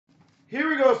Here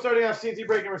we go, starting off CNC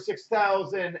break number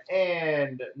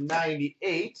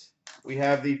 6098. We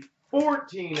have the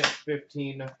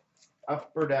 1415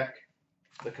 Upper Deck,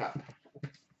 the Cup.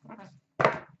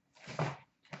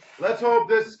 Let's hope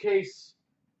this case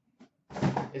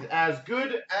is as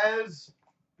good as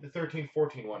the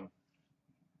 1314 one.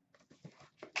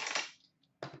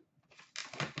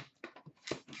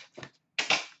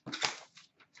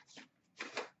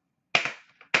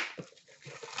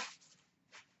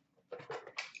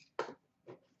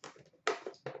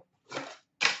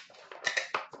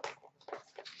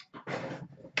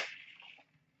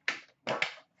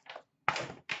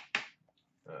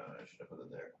 I should have put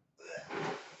it there.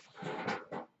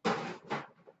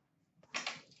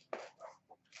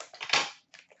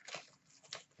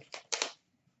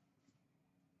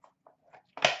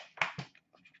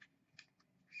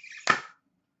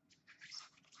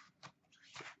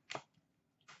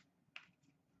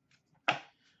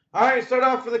 All right, start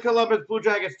off for the Columbus Blue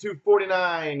Jackets,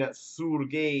 249,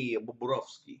 Sergei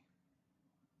Bobrovsky.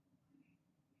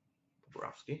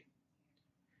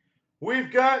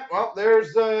 We've got, well,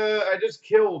 there's, I just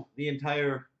killed the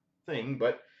entire thing,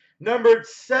 but numbered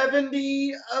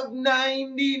 70 of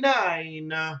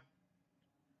 99.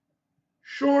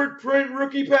 Short print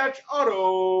rookie patch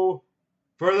auto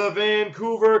for the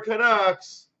Vancouver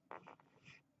Canucks,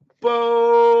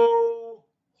 Bo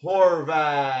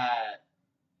Horvat.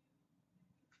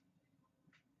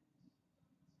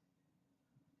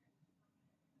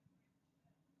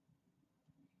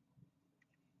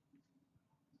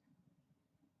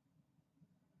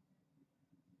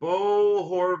 Bo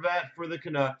Horvat for the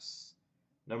Canucks.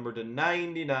 Number to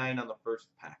 99 on the first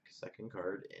pack. Second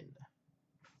card in.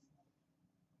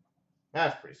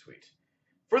 That's pretty sweet.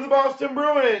 For the Boston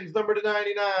Bruins, number to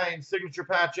 99, signature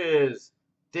patches.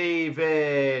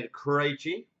 David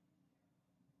Krejci.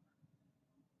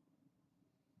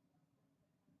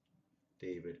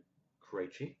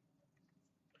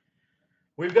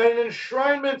 We've got an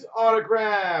enshrinement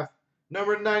autograph.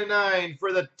 Number 99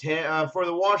 for the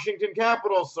Washington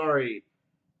Capitals, sorry.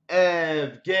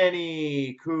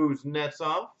 Evgeny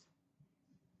Kuznetsov.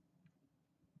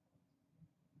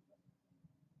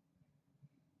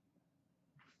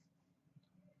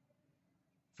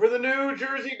 For the New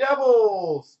Jersey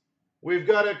Devils, we've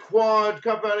got a Quad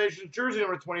Cup Foundation jersey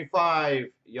number 25,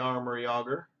 Jaromir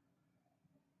Jagr.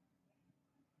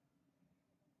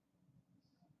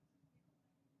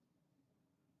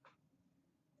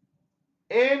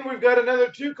 And we've got another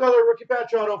two-color rookie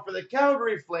patch auto for the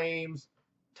Calgary Flames,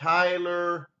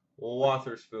 Tyler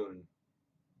Wotherspoon.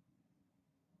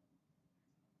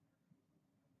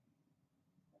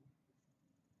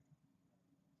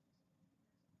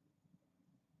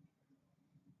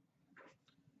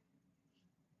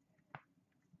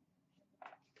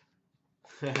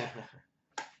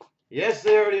 Yes,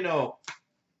 they already know.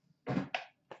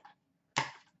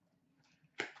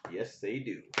 Yes, they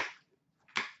do.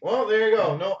 Well, there you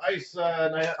go. No ice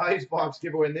box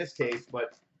giveaway in this case,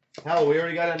 but hell, we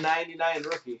already got a 99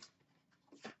 rookie.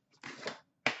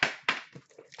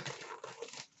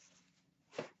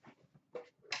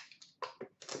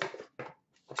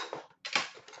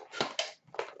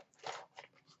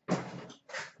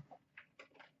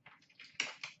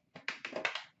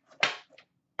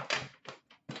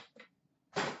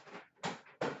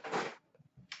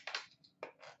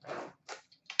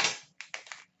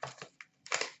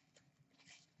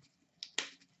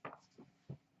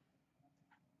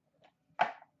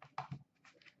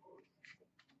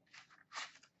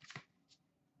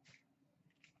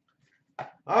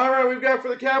 All right, we've got for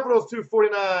the Capitals,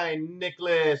 249,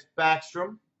 Nicholas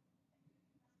Backstrom.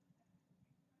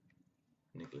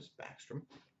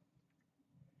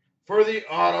 For the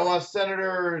Ottawa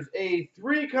Senators, a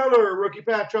three-color rookie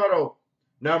patch auto,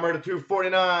 number to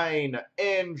 249,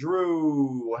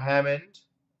 Andrew Hammond.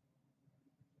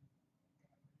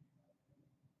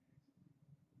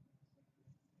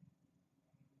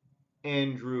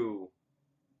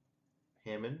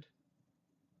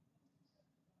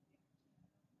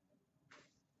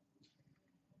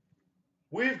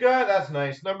 We've got, that's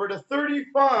nice, number to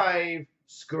 35,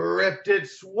 scripted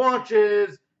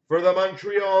swatches for the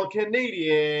Montreal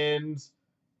Canadiens,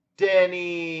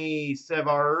 Danny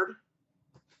Savard.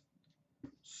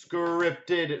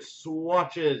 Scripted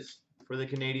swatches for the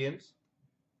Canadiens,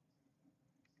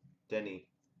 Danny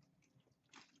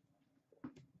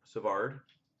Savard.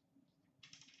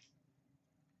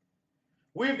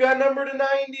 We've got number to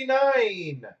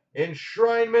 99,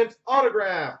 enshrinement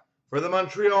autograph for the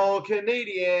Montreal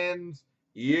Canadiens,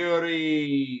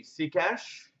 Yuri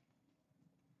Sikash.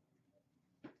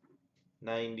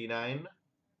 99,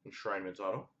 enshrinement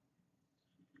auto.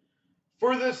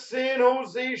 For the San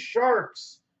Jose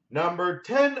Sharks, number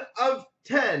 10 of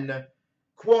 10,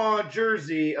 quad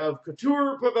jersey of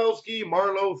Couture, Pavelski,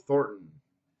 Marlowe, Thornton.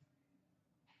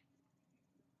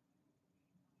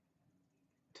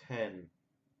 10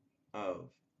 of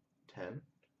 10.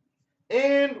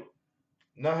 And,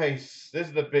 nice, this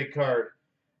is the big card.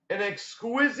 An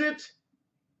exquisite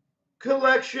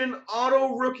collection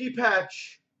auto rookie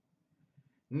patch,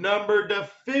 number to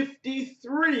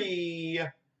 53,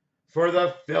 for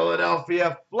the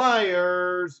Philadelphia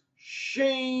Flyers,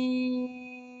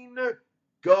 Shane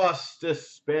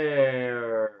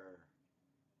Gostisbehere.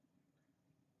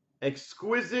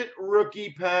 Exquisite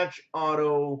rookie patch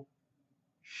auto,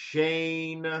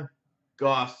 Shane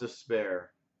Gostisbehere.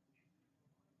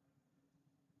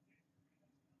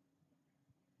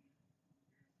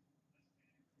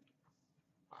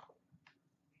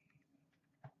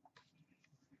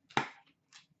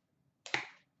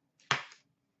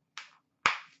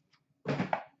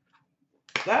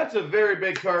 That's a very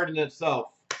big card in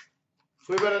itself. So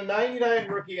we've got a 99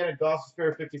 rookie and a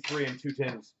Gostisbehere 53 and 2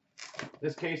 tins.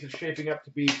 This case is shaping up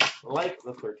to be like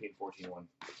the 13-14 one.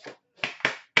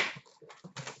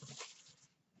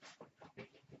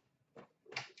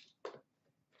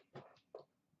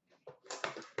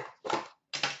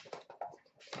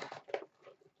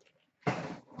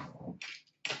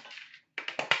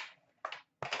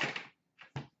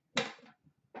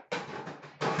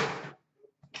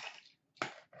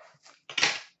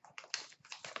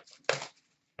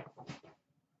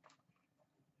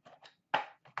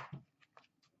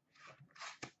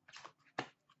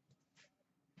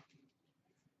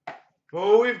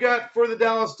 Oh, we've got for the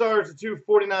Dallas Stars a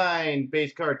 249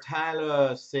 base card,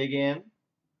 Tyler Seguin.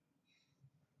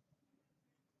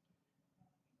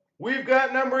 We've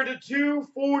got number to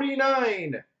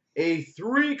 249, a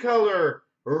 3-color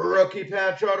rookie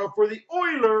patch auto for the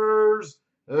Oilers,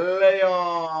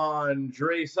 Leon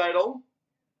Draisaitl.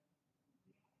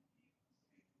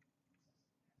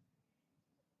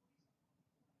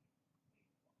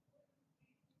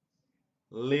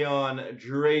 Leon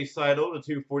Draisaitl, the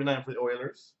 249 for the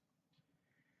Oilers.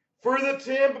 For the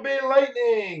Tampa Bay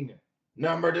Lightning,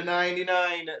 number to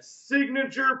 99,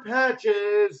 signature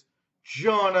patches,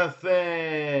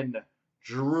 Jonathan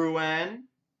Drouin.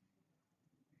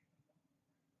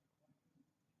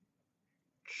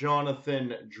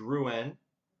 Jonathan Drouin.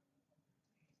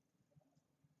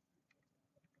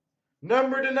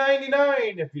 Number to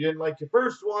 99, if you didn't like your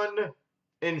first one,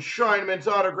 Enshrinement's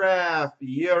autograph,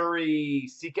 Yuri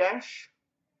Sikash.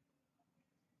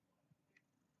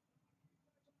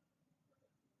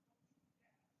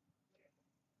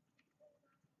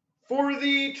 For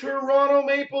the Toronto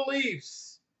Maple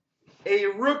Leafs, a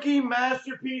rookie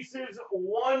masterpieces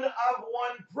 1-of-1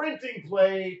 printing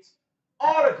plate,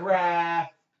 autograph,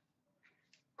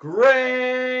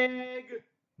 Greg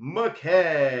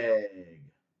McKegg.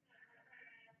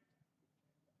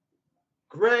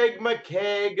 Greg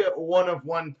McKegg,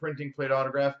 1-of-1 printing plate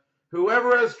autograph.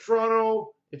 Whoever has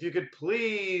Toronto, if you could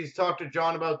please talk to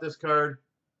John about this card.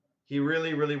 He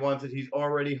really, really wants it. He's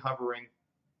already hovering.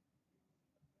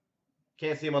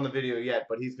 Can't see him on the video yet,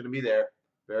 but he's going to be there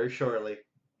very shortly.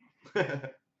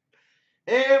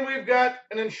 And we've got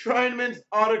an Enshrinement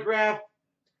autograph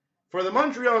for the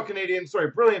Montreal Canadiens.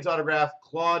 Sorry, Brilliant autograph,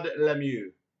 Claude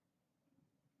Lemieux.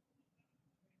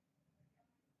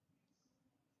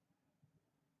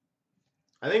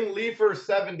 I think Leafer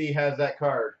 70 has that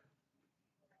card.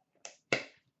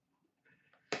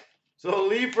 So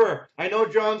Leafer, I know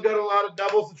John's got a lot of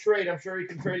doubles to trade. I'm sure he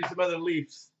can trade you some other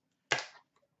Leafs.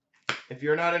 If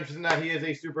you're not interested in that, he is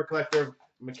a super collector of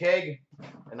McKegg,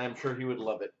 and I'm sure he would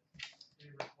love it.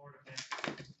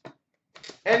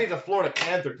 And he's a Florida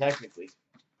Panther, technically.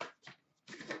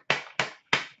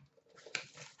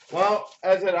 Well,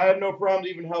 as I said, I have no problem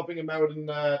even helping him out and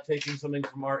taking something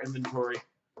from our inventory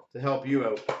to help you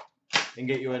out and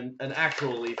get you an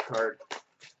actual Leaf card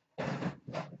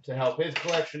to help his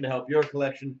collection, to help your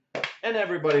collection, and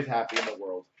everybody's happy in the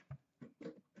world.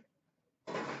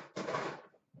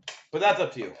 But that's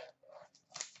up to you.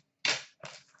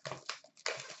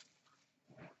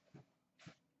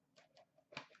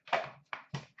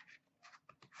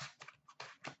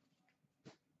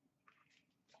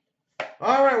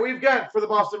 All right, we've got for the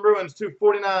Boston Bruins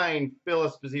 249 Phil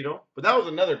Esposito, but that was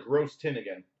another gross tin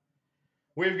again.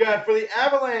 We've got for the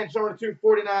Avalanche number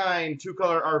 249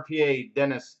 2-color RPA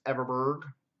Dennis Everberg.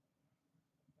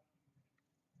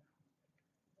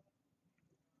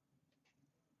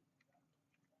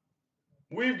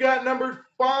 We've got number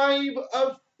 5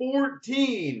 of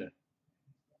 14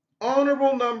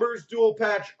 honorable numbers dual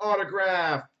patch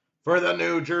autograph For the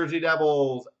New Jersey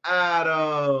Devils,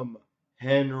 Adam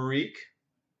Henrique.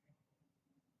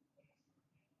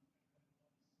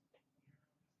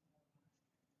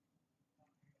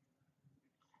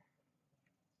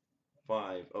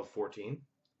 Five of 14.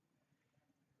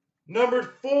 Numbered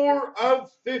 4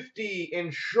 of 50,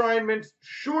 Enshrinement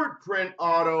Short Print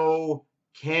Auto,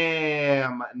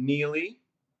 Cam Neely.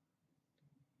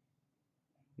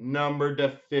 Numbered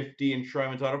to 50,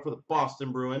 Enshrinement Auto for the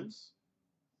Boston Bruins.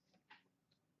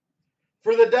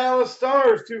 For the Dallas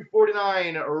Stars,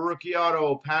 249, Rookie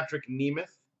Auto, Patrick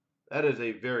Nemeth. That is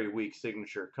a very weak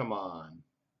signature. Come on.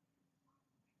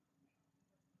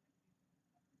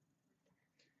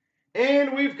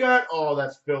 And we've got, oh,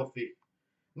 that's filthy.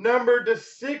 Numbered to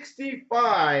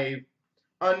 65,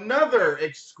 another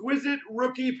exquisite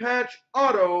rookie patch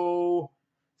auto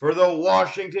for the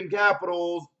Washington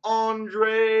Capitals,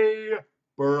 Andre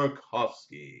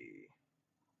Burakovsky.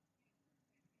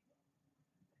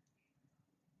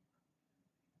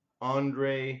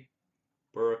 Andre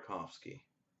Burakovsky.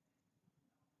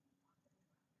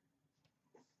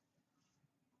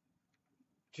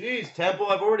 Jeez, Temple,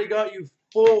 I've already got you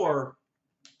 4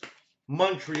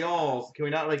 Montreals. Can we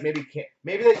not like maybe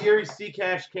that Yuri C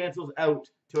Cash cancels out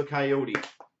to a Coyote?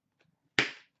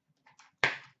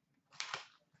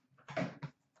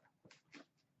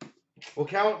 We'll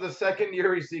count the second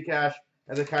Yuri C Cash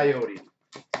as a Coyote.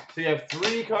 So you have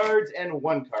 3 cards and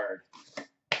 1 card.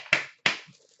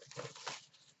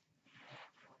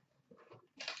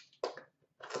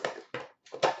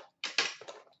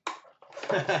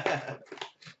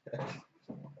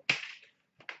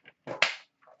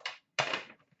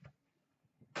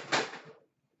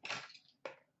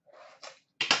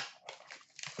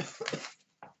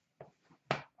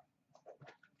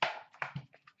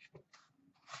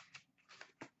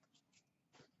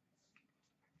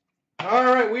 All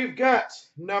right, we've got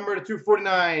number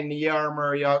 249,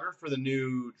 Jaromir Jagr for the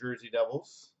New Jersey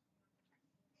Devils.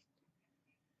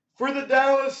 For the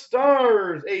Dallas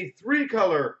Stars, a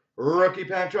 3-color rookie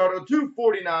patch auto,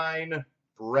 249,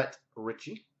 Brett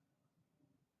Ritchie.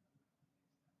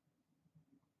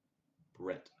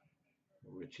 Brett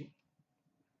Ritchie.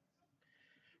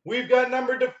 We've got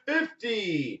number to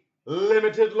 50,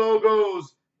 limited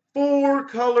logos,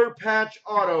 4-color patch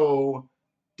auto,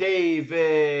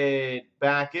 David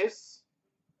Backes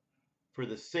for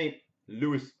the St.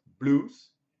 Louis Blues.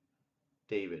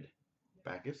 David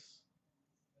Backes.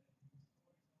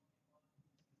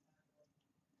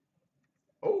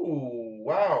 Oh,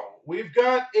 wow. We've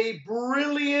got a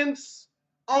Brilliance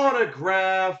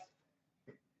autograph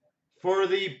for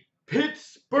the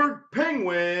Pittsburgh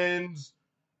Penguins,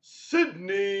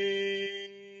 Sidney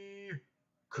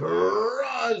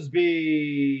Crosby.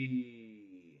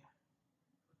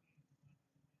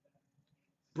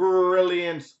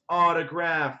 Brilliance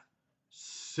autograph,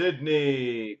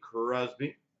 Sidney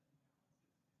Crosby.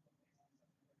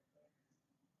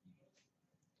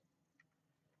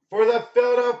 For the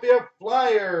Philadelphia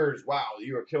Flyers, wow,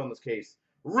 you are killing this case.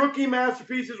 Rookie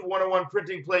Masterpieces 101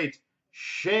 printing plate,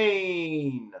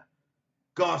 Shane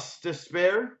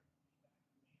Gostisbehere.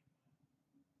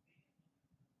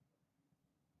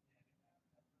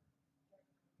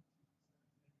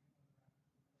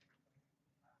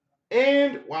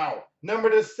 And, wow, number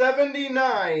to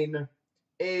 79,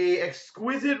 a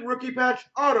exquisite rookie patch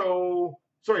auto.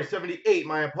 Sorry, 78,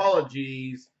 my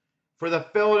apologies. For the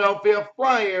Philadelphia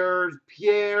Flyers,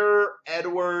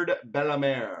 Pierre-Edouard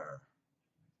Bellemare.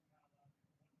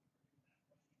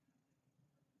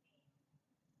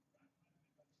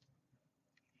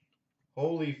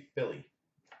 Holy Philly.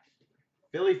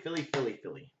 Philly, Philly, Philly,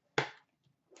 Philly.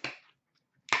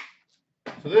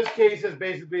 So this case has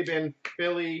basically been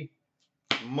Philly,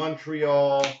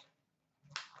 Montreal.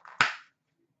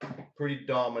 Pretty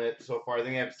dominant so far. I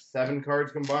think I have 7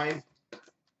 cards combined.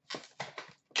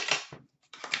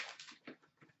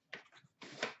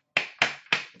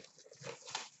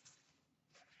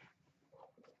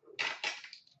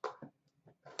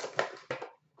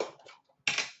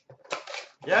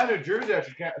 Yeah, New Jersey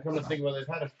actually can't come to think about it.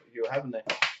 They've had a few, haven't they?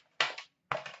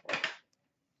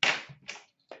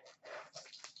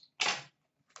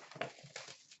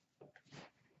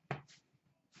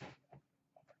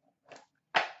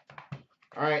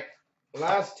 All right,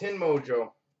 last Tin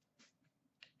Mojo.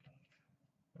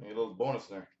 A little bonus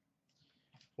there.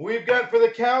 We've got for the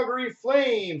Calgary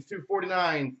Flames,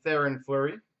 249, Theoren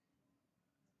Fleury.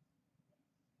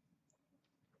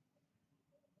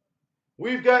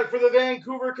 We've got for the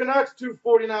Vancouver Canucks,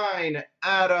 249,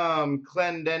 Adam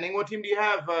Clendenning. What team do you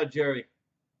have, Jerry?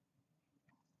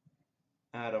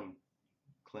 Adam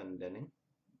Clendenning.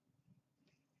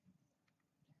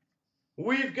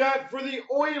 We've got for the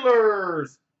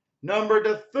Oilers, number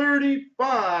to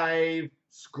 35,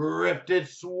 scripted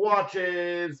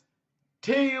swatches,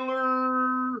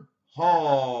 Taylor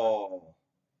Hall.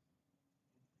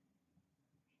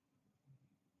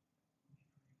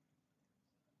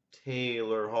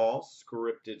 Taylor Hall,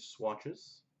 scripted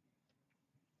swatches.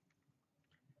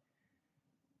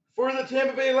 For the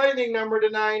Tampa Bay Lightning, number to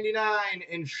 99,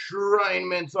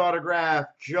 enshrinements autograph,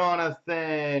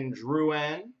 Jonathan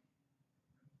Drouin.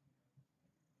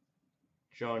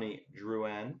 Johnny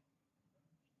Drouin.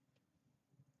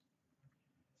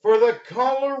 For the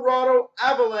Colorado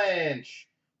Avalanche,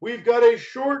 we've got a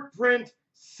short print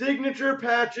signature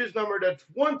patches number to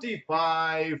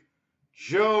 25,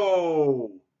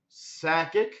 Joe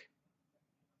Sakic.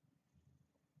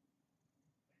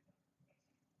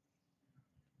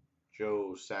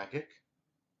 Joe Sakic.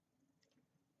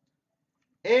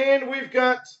 And we've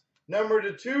got number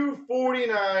to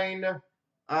 249,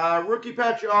 rookie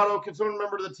patch auto. Can someone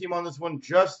remember the team on this one?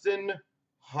 Justin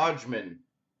Hodgman.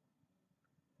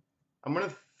 I'm going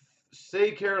to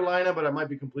say Carolina, but I might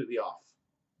be completely off.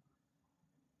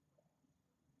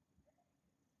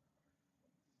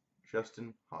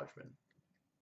 Justin Hodgman.